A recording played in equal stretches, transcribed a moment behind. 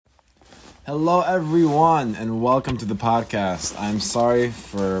Hello everyone and welcome to the podcast. I'm sorry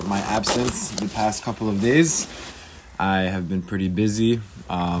for my absence the past couple of days. I have been pretty busy.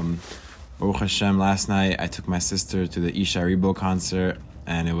 Baruch Hashem, last night I took my sister to the Isha Ribo concert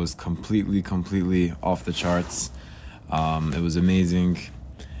and it was completely off the charts. It was amazing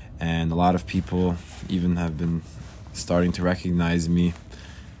and a lot of people even have been starting to recognize me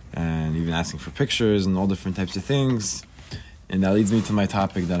and even asking for pictures and all different types of things. And that leads me to my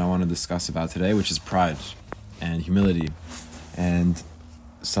topic that I want to discuss about today, which is pride and humility. And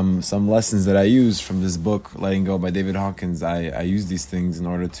some lessons that I use from this book, Letting Go by David Hawkins, I use these things in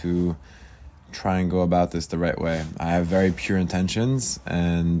order to try and go about this the right way. I have very pure intentions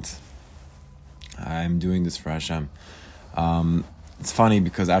and I'm doing this for Hashem. It's funny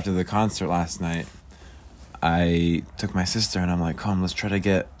because after the concert last night, I took my sister and I'm like, come, let's try to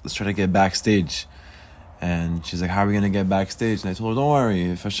get backstage. And she's like, how are we going to get backstage? And I told her, don't worry,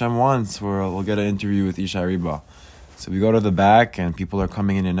 if Hashem wants, we'll get an interview with Isha Riba. So we go to the back and people are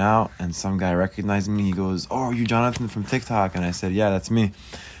coming in and out and some guy recognized me. He goes, oh, are you Jonathan from TikTok? And I said, yeah, that's me.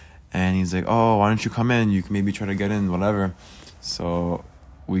 And he's like, oh, why don't you come in? You can maybe try to get in, whatever. So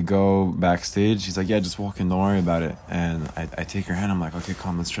we go backstage. He's like, yeah, just walk in, don't worry about it. And I take her hand. I'm like, okay,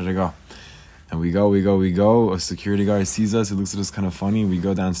 come, let's try to go. And we go. A security guard sees us. He looks at us kind of funny. We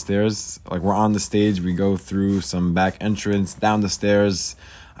go downstairs. Like, we're on the stage. We go through some back entrance, down the stairs.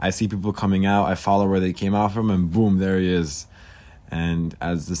 I see people coming out. I follow where they came out from, and boom, there he is. And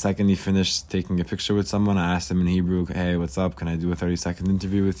as the second he finished taking a picture with someone, I asked him in Hebrew, hey, what's up? Can I do a 30-second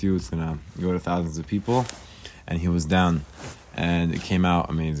interview with you? It's going to go to thousands of people. And he was down. And it came out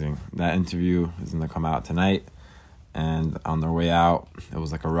amazing. That interview is going to come out tonight. And on their way out, it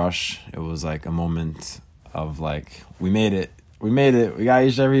was like a rush. It was like a moment of like, we made it. We got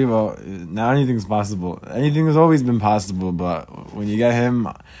Isha Ribo. Now anything's possible. Anything has always been possible, but when you get him,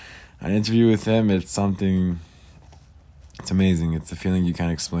 an interview with him, it's something, it's amazing. It's a feeling you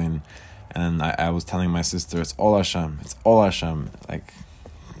can't explain. And I was telling my sister, it's all Hashem. It's all Hashem. Like,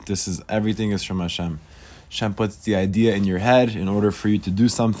 everything is from Hashem. Hashem puts the idea in your head in order for you to do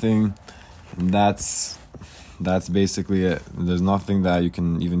something. And that's basically it. There's nothing that you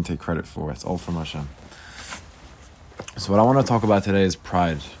can even take credit for. It's all from Hashem. So what I want to talk about today is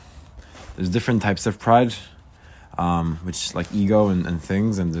pride. There's different types of pride, which like ego and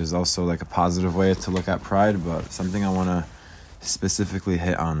things, and there's also like a positive way to look at pride, but something I want to specifically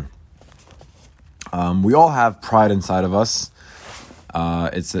hit on. We all have pride inside of us.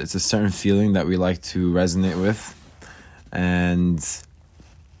 It's a certain feeling that we like to resonate with, and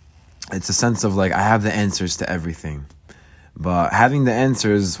it's a sense of like, I have the answers to everything. But having the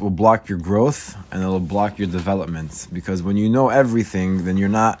answers will block your growth and it'll block your development. Because when you know everything, then you're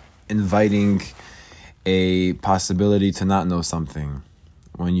not inviting a possibility to not know something.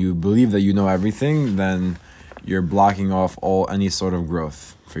 When you believe that you know everything, then you're blocking off any sort of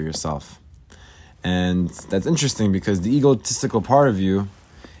growth for yourself. And that's interesting because the egotistical part of you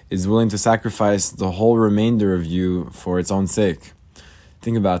is willing to sacrifice the whole remainder of you for its own sake.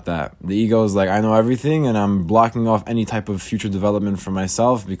 Think about that. The ego is like, I know everything and I'm blocking off any type of future development for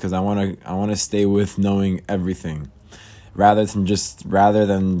myself because I want to stay with knowing everything rather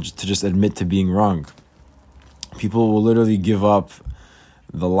than just admit to being wrong. People will literally give up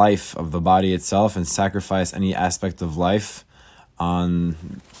the life of the body itself and sacrifice any aspect of life on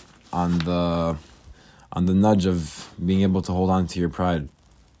the nudge of being able to hold on to your pride.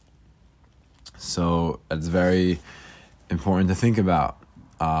 So it's very important to think about.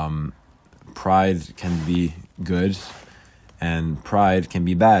 Pride can be good and pride can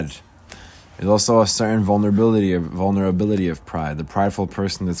be bad. There's also a certain vulnerability of pride. The prideful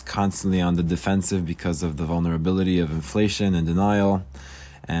person is constantly on the defensive because of the vulnerability of inflation and denial.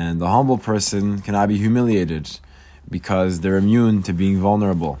 And the humble person cannot be humiliated because they're immune to being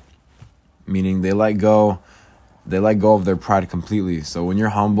vulnerable. Meaning they let go of their pride completely. So when you're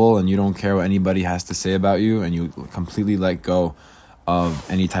humble and you don't care what anybody has to say about you and you completely let go of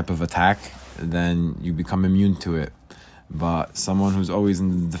any type of attack, then you become immune to it. But someone who's always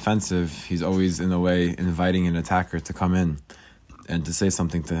in the defensive, he's always in a way inviting an attacker to come in and to say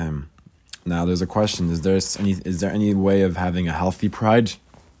something to him. Now there's a question, is there any way of having a healthy pride?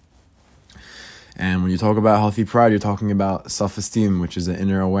 And when you talk about healthy pride, you're talking about self-esteem, which is an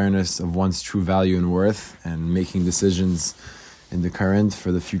inner awareness of one's true value and worth and making decisions in the current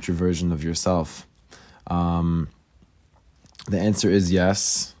for the future version of yourself. The answer is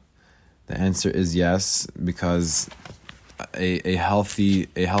yes. Because a healthy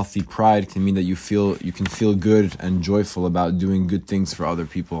pride can mean that you can feel good and joyful about doing good things for other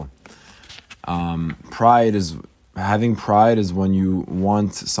people. Pride is Having pride is when you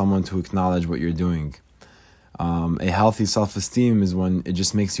want someone to acknowledge what you're doing. A healthy self-esteem is when it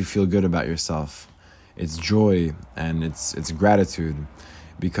just makes you feel good about yourself. It's joy and it's gratitude,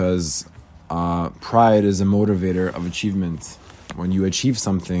 because pride is a motivator of achievement. When you achieve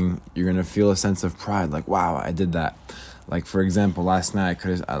something, you're gonna feel a sense of pride, like, wow, I did that. Like, for example, last night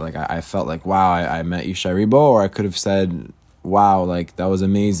I felt like, wow, I met Isha Ribo, or I could have said, wow, like, that was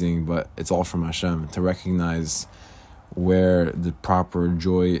amazing, but it's all from Hashem. To recognize where the proper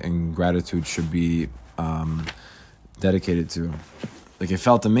joy and gratitude should be dedicated to. Like, it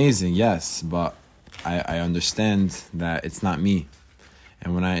felt amazing, yes, but I understand that it's not me.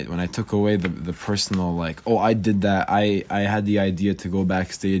 And when I took away the personal, like, oh, I did that, I had the idea to go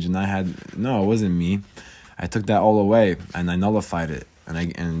backstage, and no, it wasn't me. I took that all away and I nullified it,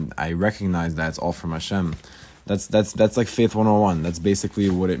 and I recognized that it's all from Hashem. That's like faith 101. That's basically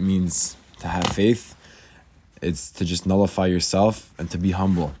what it means to have faith. It's to just nullify yourself and to be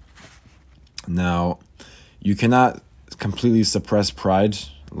humble. Now, you cannot completely suppress pride.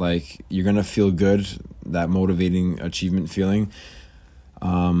 Like, you're gonna feel good, that motivating achievement feeling.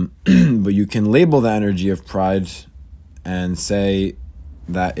 But you can label the energy of pride and say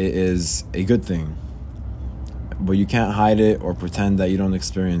that it is a good thing. But you can't hide it or pretend that you don't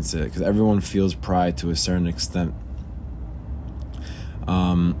experience it, because everyone feels pride to a certain extent.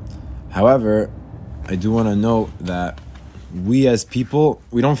 However, I do want to note that we as people,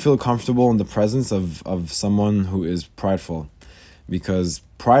 we don't feel comfortable in the presence of someone who is prideful, because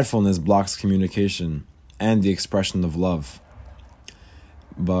pridefulness blocks communication and the expression of love.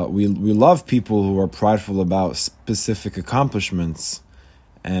 But we love people who are prideful about specific accomplishments,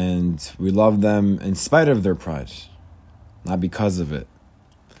 and we love them in spite of their pride, not because of it.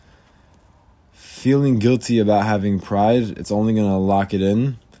 Feeling guilty about having pride, it's only going to lock it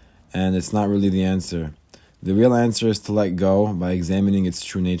in, and it's not really the answer. The real answer is to let go by examining its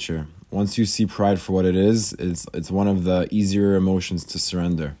true nature. Once you see pride for what it is, it's one of the easier emotions to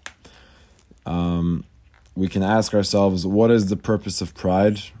surrender. We can ask ourselves, what is the purpose of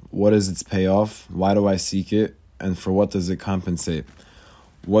pride? What is its payoff? Why do I seek it? And for what does it compensate?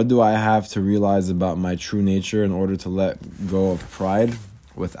 What do I have to realize about my true nature in order to let go of pride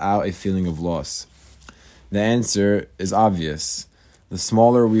without a feeling of loss? The answer is obvious. The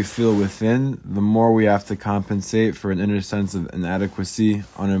smaller we feel within, the more we have to compensate for an inner sense of inadequacy,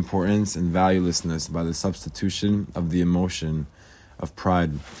 unimportance, and valuelessness by the substitution of the emotion of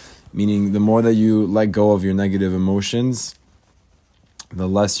pride. Meaning, the more that you let go of your negative emotions, the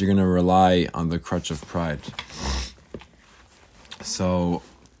less you're going to rely on the crutch of pride. So,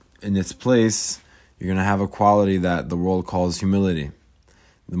 in its place, you're going to have a quality that the world calls humility.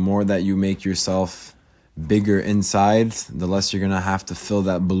 The more that you make yourself bigger inside, the less you're going to have to fill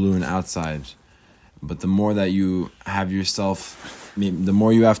that balloon outside. But the more that you have yourself, the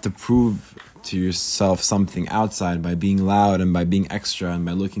more you have to prove to yourself something outside by being loud and by being extra and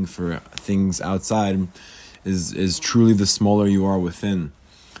by looking for things outside, is truly the smaller you are within.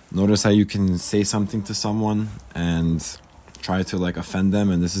 Notice how you can say something to someone and try to offend them,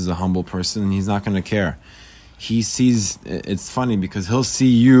 and this is a humble person, and he's not going to care. He sees, it's funny because he'll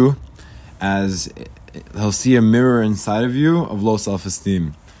see a mirror inside of you of low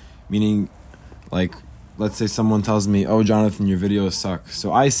self-esteem. Meaning, let's say someone tells me, oh, Jonathan, your videos suck.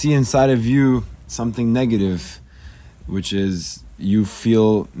 So I see inside of you something negative, which is you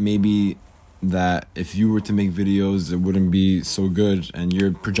feel maybe that if you were to make videos, it wouldn't be so good, and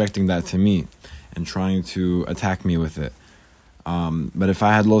you're projecting that to me and trying to attack me with it. But if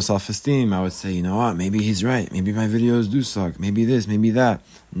I had low self-esteem, I would say, you know what, maybe he's right. Maybe my videos do suck. Maybe this, maybe that.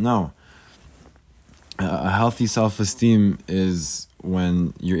 No. A healthy self-esteem is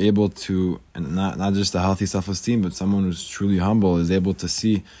when you're able to, and not just a healthy self-esteem, but someone who's truly humble is able to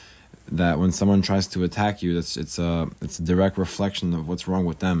see that when someone tries to attack you, it's a direct reflection of what's wrong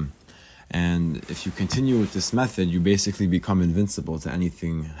with them. And if you continue with this method, you basically become invincible to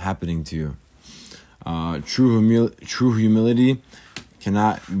anything happening to you. True humility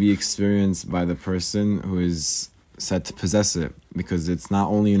cannot be experienced by the person who is said to possess it, because it's not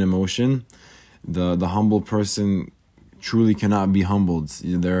only an emotion. The humble person truly cannot be humbled.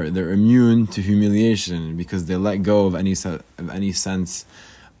 They're immune to humiliation because they let go of any sense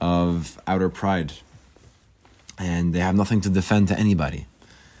of outer pride, and they have nothing to defend to anybody.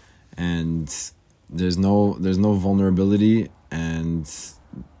 And there's no vulnerability, and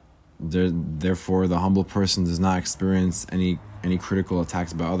therefore the humble person does not experience any critical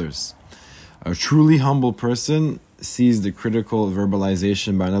attacks by others. A truly humble person sees the critical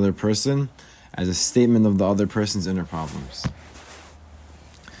verbalization by another person as a statement of the other person's inner problems.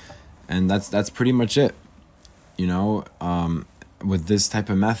 And that's pretty much it. with this type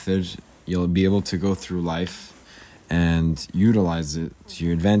of method, you'll be able to go through life and utilize it to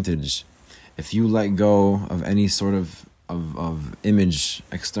your advantage. If you let go of any sort of image,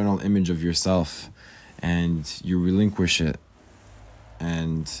 external image of yourself, and you relinquish it,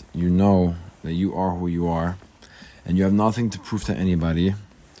 and you know that you are who you are, and you have nothing to prove to anybody,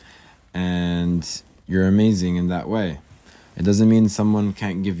 and you're amazing in that way. It doesn't mean someone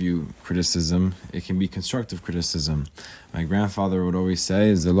can't give you criticism. It can be constructive criticism. My grandfather would always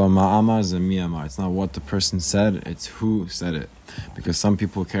say, "Zelo ma'ama ze mi amar." It's not what the person said, it's who said it. Because some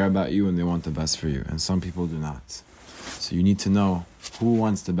people care about you and they want the best for you, and some people do not. So you need to know who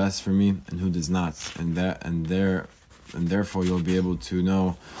wants the best for me and who does not, and therefore you'll be able to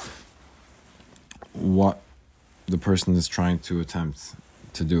know what the person is trying to attempt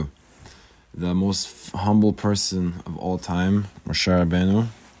to do. The most humble person of all time, Moshe Rabbeinu,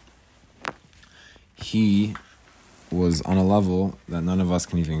 he was on a level that none of us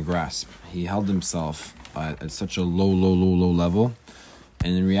can even grasp. He held himself at such a low level,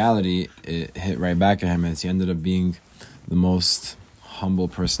 and in reality, it hit right back at him as he ended up being the most humble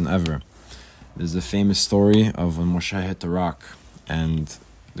person ever. There's a famous story of when Moshe hit the rock, and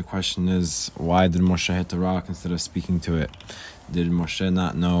the question is, why did Moshe hit the rock instead of speaking to it? Did Moshe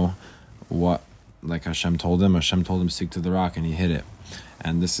not know what, like Hashem told him? Hashem told him to speak to the rock, and he hit it.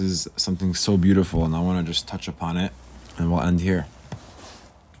 And this is something so beautiful, and I want to just touch upon it, and we'll end here.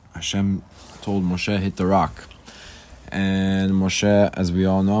 Hashem told Moshe, hit the rock. And Moshe, as we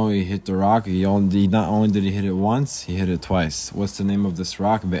all know, he hit the rock. Not only did he hit it once, he hit it twice. What's the name of this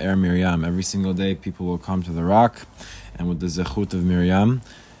rock? Be'er Miriam. Every single day, people will come to the rock, and with the zechut of Miriam,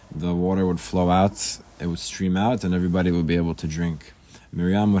 the water would flow out, it would stream out, and everybody would be able to drink.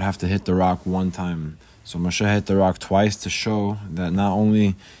 Miriam would have to hit the rock one time. So Moshe hit the rock twice to show that not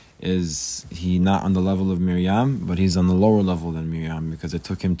only is he not on the level of Miriam, but he's on the lower level than Miriam, because it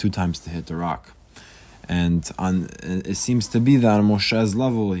took him 2 times to hit the rock. And it seems to be that on Moshe's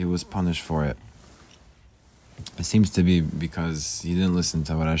level, he was punished for it. It seems to be because he didn't listen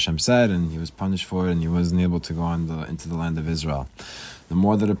to what Hashem said, and he was punished for it, and he wasn't able to go into the land of Israel. The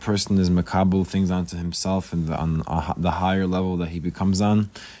more that a person is makabel things onto himself, and on the higher level that he becomes on,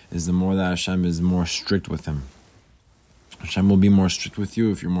 is the more that Hashem is more strict with him. Hashem will be more strict with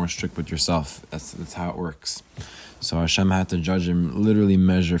you if you're more strict with yourself. That's how it works. So Hashem had to judge him literally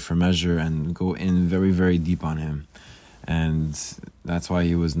measure for measure and go in very, very deep on him. And that's why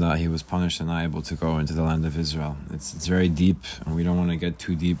he was punished and not able to go into the land of Israel. It's very deep, and we don't want to get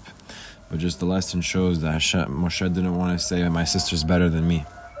too deep. But just the lesson shows that Moshe didn't want to say, my sister's better than me.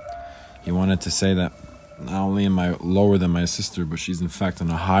 He wanted to say that not only am I lower than my sister, but she's in fact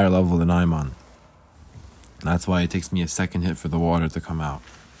on a higher level than I'm on. That's why it takes me a second hit for the water to come out.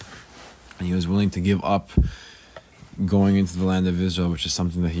 And he was willing to give up going into the land of Israel, which is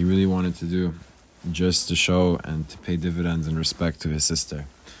something that he really wanted to do, just to show and to pay dividends and respect to his sister.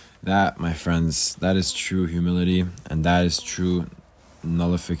 That, my friends, that is true humility, and that is true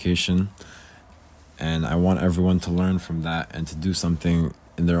nullification. And I want everyone to learn from that and to do something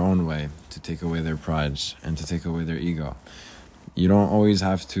in their own way to take away their pride and to take away their ego. You don't always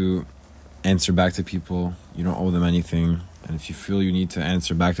have to answer back to people. You don't owe them anything. And if you feel you need to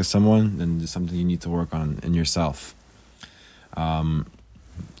answer back to someone, then there's something you need to work on in yourself.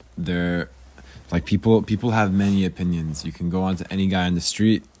 People have many opinions. You can go on to any guy on the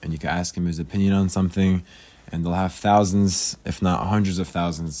street and you can ask him his opinion on something, and they'll have thousands, if not hundreds of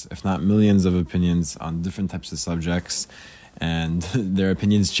thousands, if not millions of opinions on different types of subjects, and their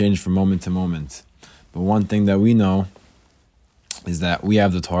opinions change from moment to moment. But one thing that we know is that we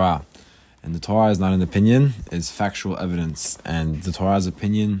have the Torah, and the Torah is not an opinion, it's factual evidence, and the Torah's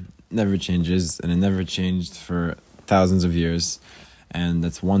opinion never changes, and it never changed for thousands of years. And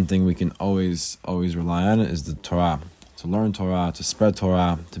that's one thing we can always rely on, is the Torah. To learn Torah, to spread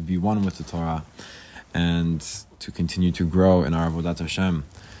Torah, to be one with the Torah, and to continue to grow in our Avodat Hashem.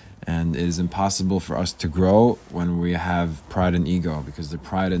 And it is impossible for us to grow when we have pride and ego, because the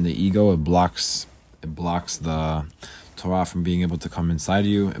pride and the ego, it blocks the Torah from being able to come inside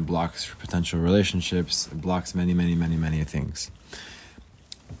you. It blocks your potential relationships. It blocks many, many, many, many things.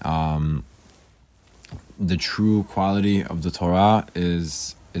 The true quality of the Torah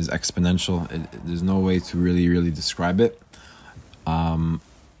is exponential. There's no way to really describe it.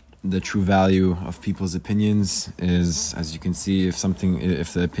 The true value of people's opinions is, as you can see, if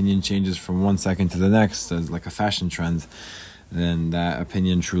the opinion changes from 1 second to the next, as like a fashion trend, then that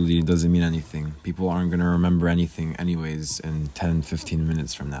opinion truly doesn't mean anything. People aren't going to remember anything anyways in 10, 15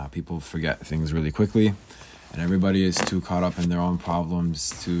 minutes from now. People forget things really quickly, and everybody is too caught up in their own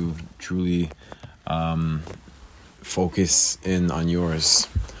problems to truly focus in on yours.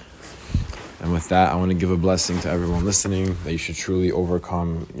 And with that, I want to give a blessing to everyone listening that you should truly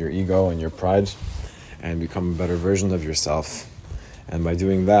overcome your ego and your pride and become a better version of yourself. And by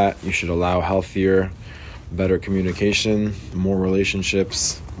doing that, you should allow healthier, better communication, more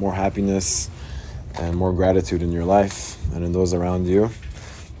relationships, more happiness, and more gratitude in your life and in those around you.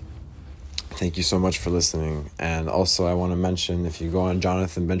 Thank you so much for listening. And also I want to mention, if you go on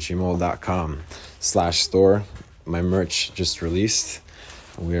jonathanbenshimol.com/store, my merch just released.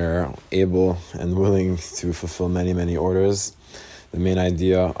 We are able and willing to fulfill many, many orders. The main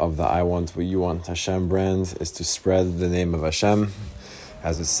idea of the I Want What You Want Hashem brand is to spread the name of Hashem.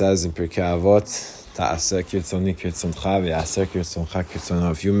 As it says in Pirkei Avot, Ta'aseh kirtzoni kirtzoncha ve'aseh kirtzoncha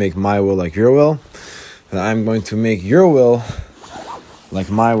kirtzono. If you make my will like your will, then I'm going to make your will like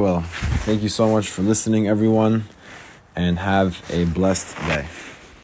my will. Thank you so much for listening, everyone, and have a blessed day.